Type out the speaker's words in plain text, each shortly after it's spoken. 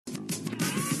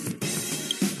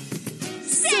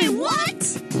Say what?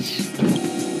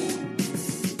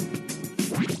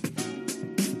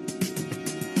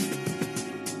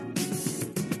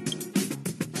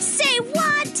 Say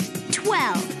what?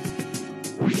 12.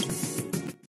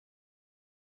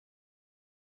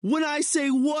 When I say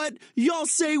what, y'all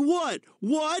say what?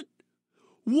 What?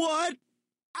 What?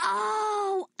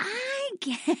 Oh, I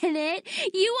get it.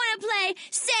 You want to play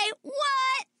Say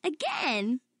What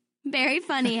again. Very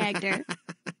funny, Hector.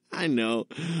 I know.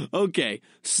 Okay,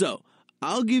 so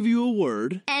I'll give you a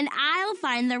word. And I'll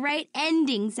find the right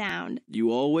ending sound.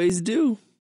 You always do.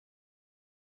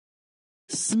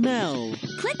 Smell.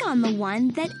 Click on the one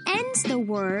that ends the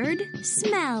word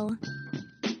smell.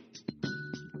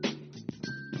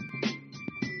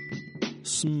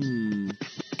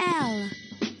 L.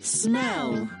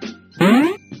 Smell.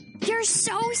 You're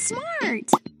so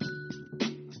smart.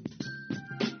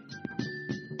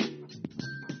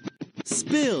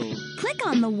 Spill. Click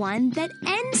on the one that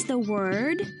ends the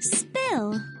word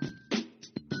spill.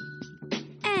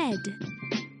 Ed.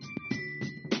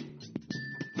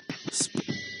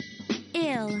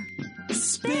 Ill.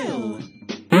 Spill.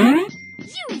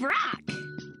 You rock.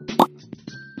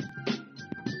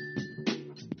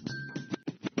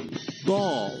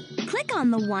 Ball. Click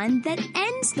on the one that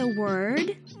ends the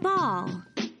word ball.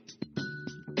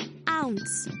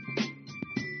 Ounce.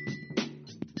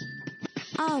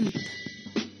 Ump.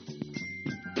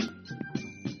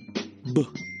 B.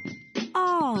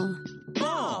 All.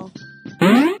 Ball.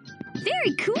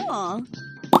 Very cool.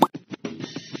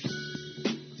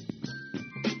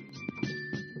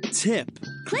 Tip.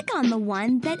 Click on the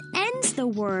one that ends the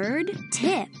word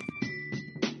tip.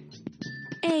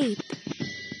 Ape.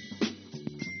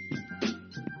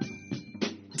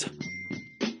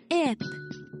 Ip.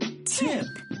 Tip.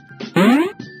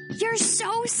 You're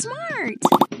so smart.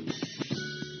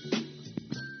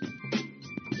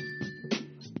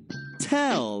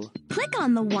 Tell. Click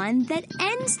on the one that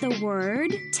ends the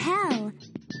word tell.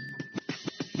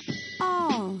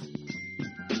 All.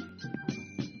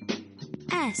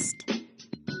 Est.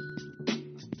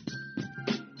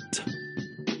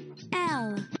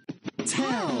 L.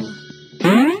 Tell.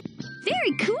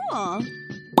 Very cool.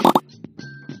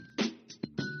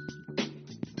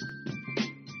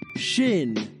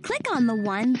 Shin. Click on the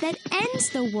one that ends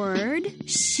the word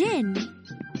shin.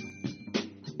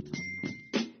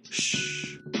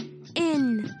 Sh.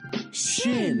 In.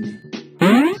 Shin.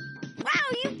 Wow,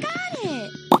 you got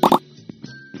it.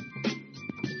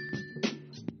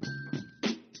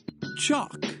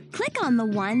 Chalk. Click on the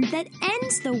one that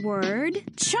ends the word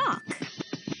chalk.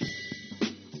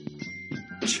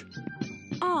 Ch.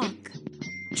 Awk.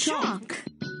 Chalk.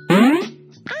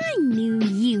 I knew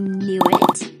you knew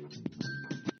it.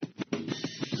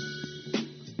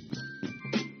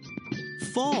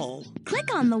 Fall.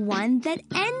 Click on the one that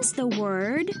ends the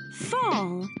word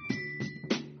fall.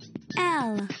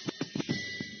 L.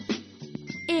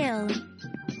 Ill.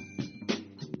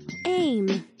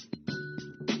 Aim.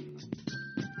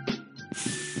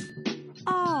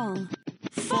 All.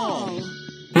 Fall.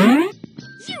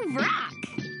 You rock.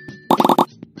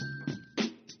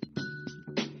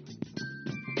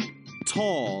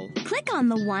 Tall. Click on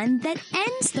the one that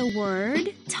ends the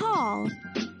word tall.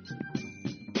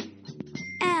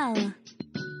 L.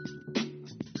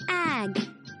 Ag.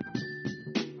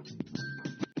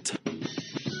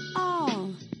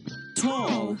 All.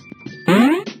 Tall.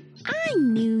 I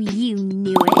knew you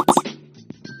knew it.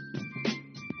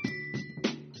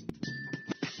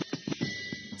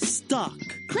 Stuck.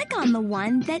 Click on the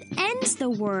one that ends the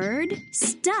word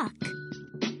stuck.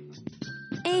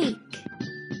 Ache.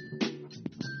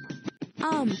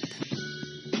 Ump.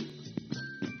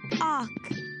 Awk.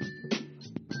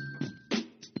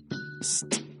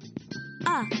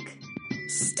 Uck.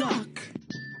 Stuck.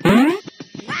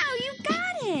 Wow, you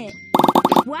got it!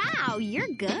 Wow, you're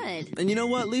good. And you know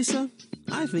what, Lisa?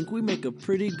 I think we make a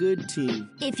pretty good team.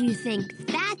 If you think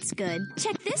that's good,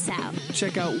 check this out.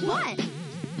 Check out what?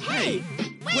 Hey!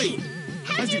 Wait!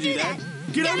 How'd you do that?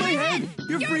 Get out of my head!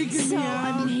 You're freaking so me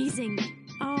out! amazing.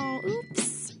 Oh,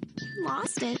 oops.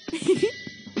 Lost it.